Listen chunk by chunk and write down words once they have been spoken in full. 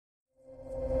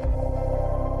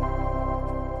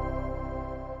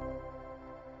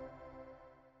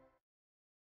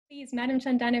Please, Madam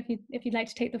Shandana, if you'd like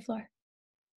to take the floor.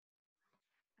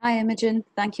 Hi, Imogen.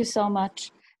 Thank you so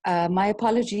much. My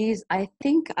apologies. I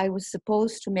think I was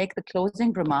supposed to make the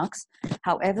closing remarks.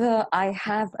 However, I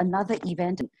have another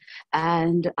event,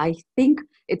 and I think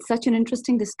it's such an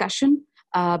interesting discussion,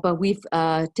 but we've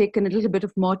taken a little bit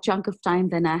of more chunk of time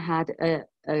than I had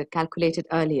calculated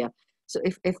earlier. So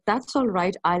if that's all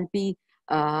right,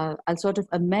 I'll sort of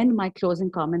amend my closing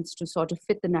comments to sort of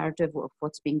fit the narrative of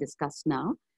what's being discussed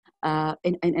now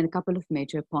in a couple of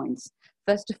major points.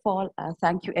 First of all,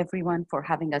 thank you everyone for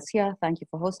having us here. Thank you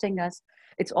for hosting us.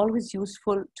 It's always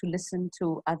useful to listen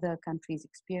to other countries'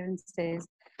 experiences.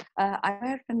 I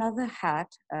wear another hat,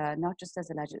 not just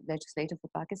as a legislator for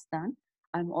Pakistan.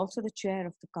 I'm also the chair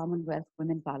of the Commonwealth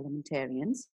Women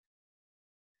Parliamentarians.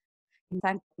 In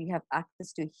fact, we have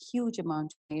access to a huge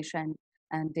amount of information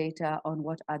and data on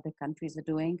what other countries are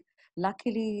doing.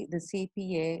 Luckily, the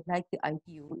CPA, like the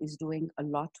IPU, is doing a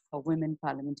lot for women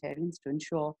parliamentarians to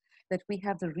ensure that we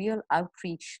have the real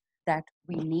outreach that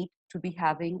we need to be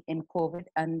having in COVID.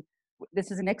 And this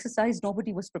is an exercise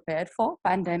nobody was prepared for.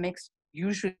 Pandemics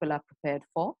usually people are prepared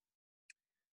for.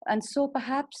 And so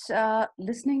perhaps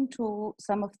listening to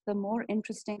some of the more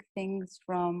interesting things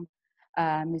from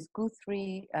Ms.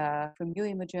 Guthrie, from you,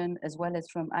 Imogen, as well as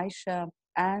from Aisha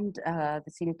and the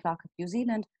Senior Clerk of New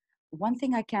Zealand, one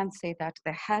thing I can say that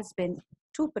there has been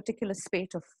two particular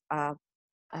spate of,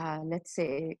 let's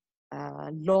say,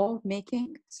 law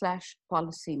making /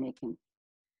 policy making.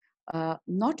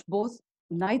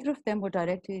 Neither of them were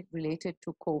directly related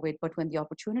to COVID, but when the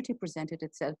opportunity presented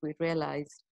itself, we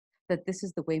realized that this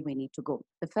is the way we need to go.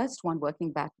 The first one,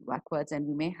 working backwards, and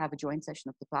we may have a joint session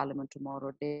of the Parliament tomorrow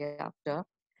or day after,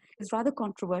 is rather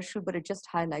controversial, but it just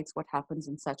highlights what happens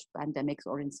in such pandemics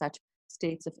or in such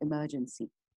states of emergency.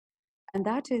 And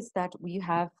that is that we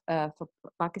have, for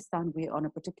Pakistan, we're on a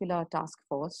particular task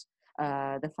force,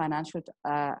 the Financial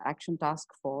Action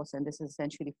Task Force, and this is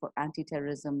essentially for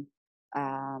anti-terrorism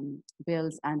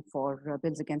bills and for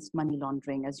bills against money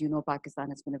laundering. As you know,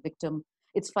 Pakistan has been a victim.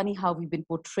 It's funny how we've been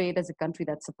portrayed as a country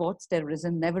that supports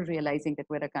terrorism, never realizing that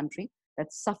we're a country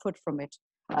that suffered from it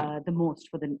the most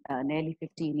for the nearly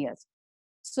 15 years.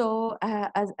 So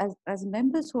as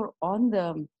members who are on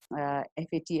the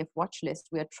FATF watch list,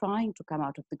 we are trying to come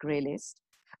out of the grey list,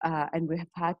 and we have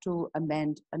had to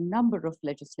amend a number of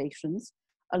legislations,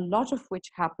 a lot of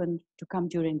which happened to come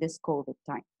during this COVID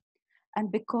time.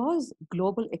 And because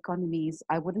global economies,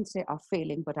 I wouldn't say are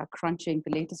failing, but are crunching,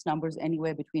 the latest numbers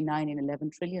anywhere between $9 and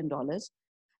 $11 trillion.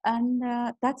 And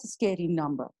that's a scary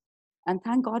number. And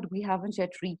thank God we haven't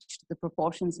yet reached the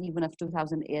proportions even of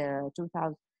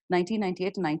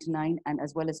 1998 to 99, and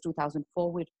as well as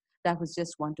 2004, that was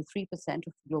just 1 to 3%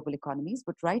 of global economies.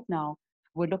 But right now,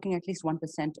 we're looking at least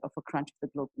 1% of a crunch of the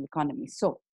global economy.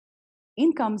 So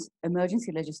in comes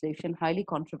emergency legislation, highly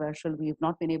controversial. We have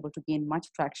not been able to gain much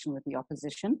traction with the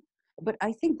opposition. But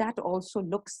I think that also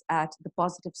looks at the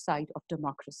positive side of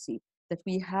democracy, that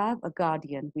we have a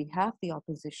guardian, we have the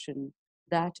opposition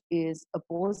that is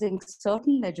opposing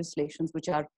certain legislations which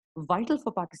are vital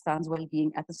for Pakistan's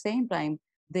well-being. At the same time,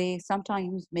 they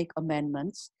sometimes make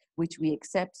amendments, which we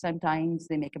accept. Sometimes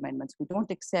they make amendments we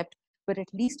don't accept, but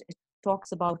at least it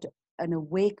talks about an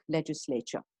awake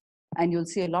legislature. And you'll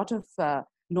see a lot of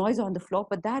noise on the floor,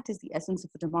 but that is the essence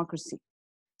of a democracy.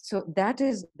 So that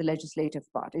is the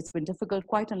legislative part. It's been difficult,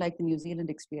 quite unlike the New Zealand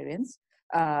experience,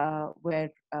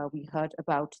 where we heard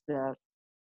about the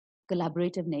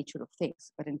collaborative nature of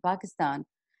things. But in Pakistan,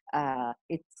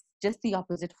 it's just the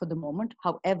opposite for the moment.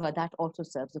 However, that also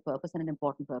serves a purpose and an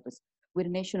important purpose. We're a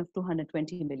nation of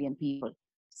 220 million people.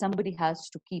 Somebody has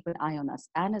to keep an eye on us.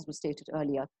 And as was stated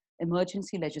earlier,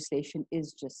 emergency legislation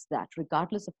is just that.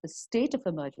 Regardless of the state of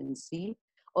emergency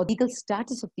or legal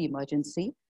status of the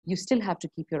emergency, you still have to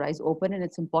keep your eyes open, and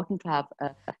it's important to have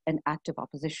an active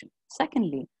opposition.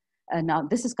 Secondly, now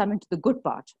this is coming to the good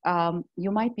part. You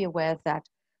might be aware that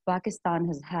Pakistan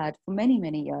has had for many,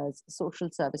 many years a social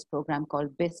service program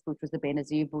called BISP, which was the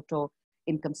Benazir Bhutto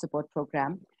Income Support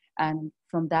Program. And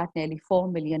from that, nearly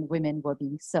 4 million women were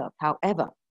being served.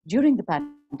 However, during the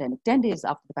pandemic, 10 days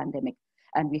after the pandemic,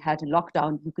 and we had a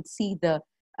lockdown, you could see the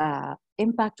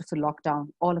impact of the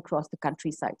lockdown all across the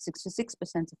countryside.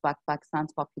 66% of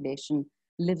Pakistan's population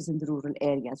lives in the rural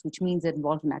areas, which means they're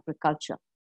involved in agriculture,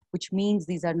 which means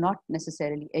these are not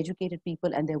necessarily educated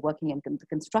people and they're working in the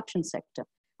construction sector,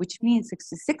 which means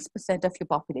 66% of your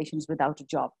population is without a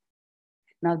job.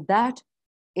 Now that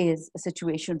is a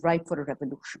situation ripe for a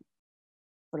revolution,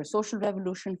 for a social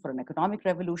revolution, for an economic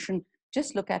revolution.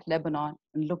 Just look at Lebanon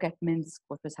and look at Minsk,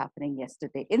 what was happening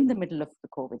yesterday in the middle of the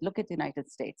COVID. Look at the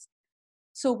United States.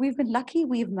 So we've been lucky.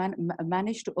 We've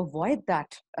managed to avoid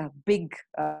that big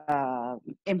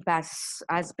impasse,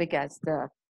 as big as the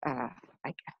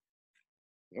like,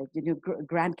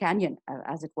 Grand Canyon,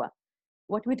 as it were.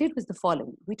 What we did was the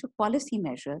following. We took policy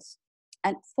measures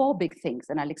and four big things,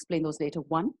 and I'll explain those later.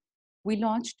 One, we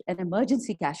launched an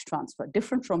emergency cash transfer,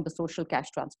 different from the social cash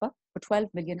transfer, for 12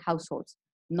 million households,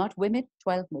 not women,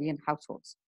 12 million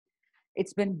households.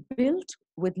 It's been built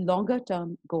with longer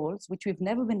term goals, which we've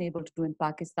never been able to do in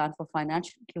Pakistan for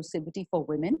financial inclusivity for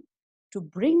women, to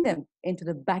bring them into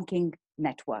the banking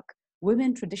network.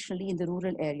 Women traditionally in the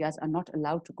rural areas are not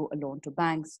allowed to go alone to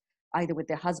banks. Either with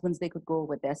their husbands, they could go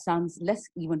with their sons, less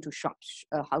even to shops,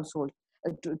 household,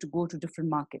 to go to different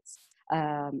markets.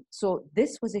 So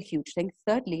this was a huge thing.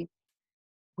 Thirdly,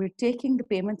 we're taking the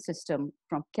payment system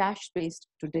from cash-based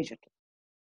to digital.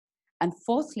 And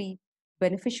fourthly,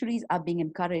 beneficiaries are being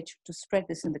encouraged to spread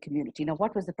this in the community. Now,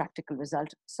 what was the practical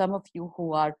result? Some of you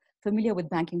who are familiar with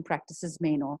banking practices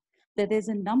may know that there's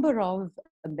a number of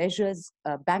measures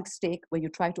banks take when you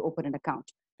try to open an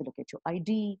account. They look at your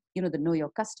ID, they know your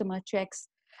customer checks,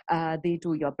 they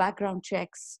do your background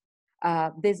checks.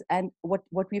 And what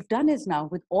we've done is now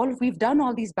we've done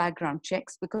all these background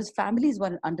checks because families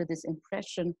were under this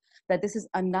impression that this is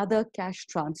another cash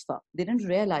transfer. They didn't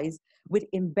realize with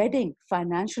embedding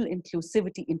financial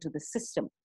inclusivity into the system.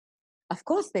 Of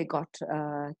course, they got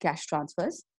cash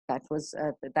transfers. That was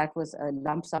a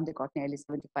lump sum. They got nearly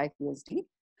 75 USD.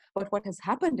 But what has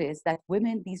happened is that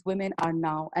these women are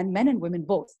now, and men and women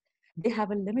both, they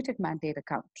have a limited mandate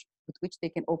account with which they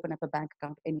can open up a bank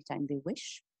account anytime they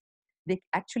wish. They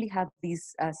actually have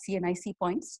these CNIC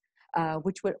points,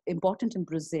 which were important in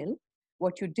Brazil.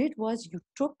 What you did was you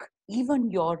took even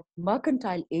your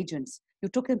mercantile agents, you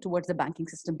took them towards the banking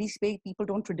system. These people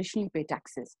don't traditionally pay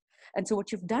taxes. And so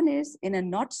what you've done is, in a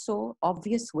not so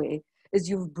obvious way, is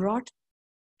you've brought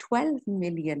 12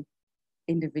 million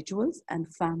individuals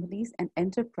and families and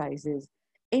enterprises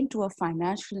into a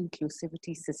financial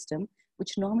inclusivity system,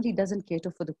 which normally doesn't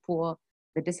cater for the poor,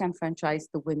 the disenfranchised,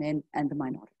 the women, and the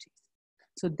minorities.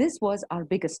 So this was our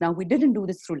biggest. Now, we didn't do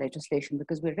this through legislation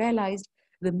because we realized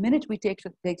the minute we take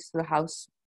this to the House,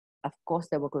 of course,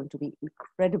 there were going to be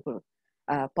incredible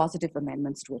positive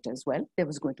amendments to it as well. There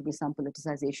was going to be some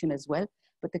politicization as well.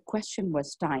 But the question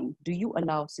was time. Do you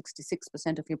allow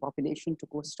 66% of your population to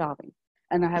go starving?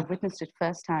 And I have witnessed it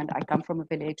firsthand. I come from a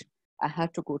village. I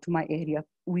had to go to my area.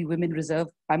 We women reserve.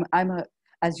 I'm a,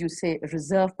 as you say, a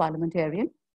reserve parliamentarian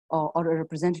or a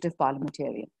representative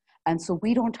parliamentarian. And so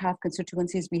we don't have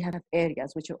constituencies, we have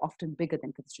areas which are often bigger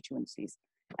than constituencies.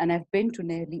 And I've been to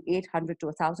nearly 800 to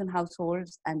 1,000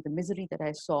 households, and the misery that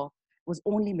I saw was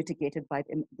only mitigated by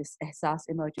this Ehsaas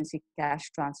emergency cash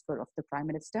transfer of the Prime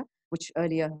Minister, which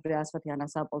earlier Riaz Fathiana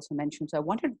Saab also mentioned. So I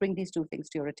wanted to bring these two things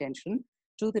to your attention,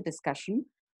 to the discussion,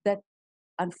 that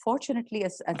unfortunately,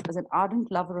 as an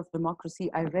ardent lover of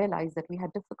democracy, I realized that we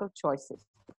had difficult choices.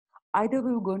 Either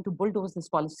we were going to bulldoze this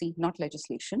policy, not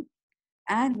legislation,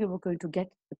 and we were going to get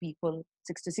the people,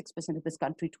 66% of this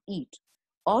country, to eat.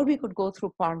 Or we could go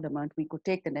through Parliament, we could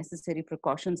take the necessary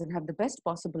precautions and have the best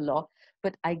possible law.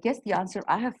 But I guess the answer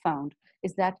I have found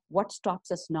is that what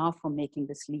stops us now from making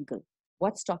this legal?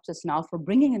 What stops us now from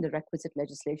bringing in the requisite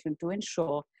legislation to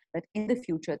ensure that in the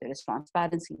future there is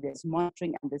transparency, there's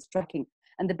monitoring, and there's tracking?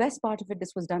 And the best part of it,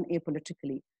 this was done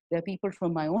apolitically. There are people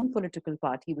from my own political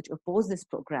party which oppose this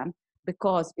program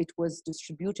because it was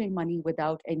distributing money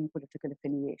without any political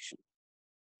affiliation.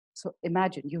 So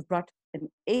imagine you've brought an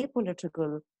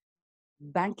apolitical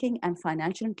banking and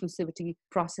financial inclusivity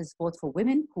process, both for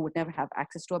women who would never have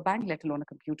access to a bank, let alone a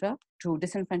computer, to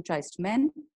disenfranchised men,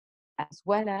 as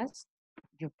well as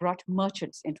you've brought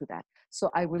merchants into that. So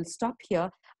I will stop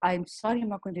here. I'm sorry I'm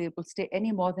not going to be able to stay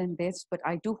any more than this, but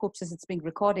I do hope, since it's being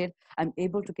recorded, I'm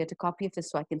able to get a copy of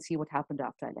this so I can see what happened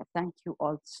after I left. Thank you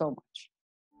all so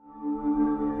much.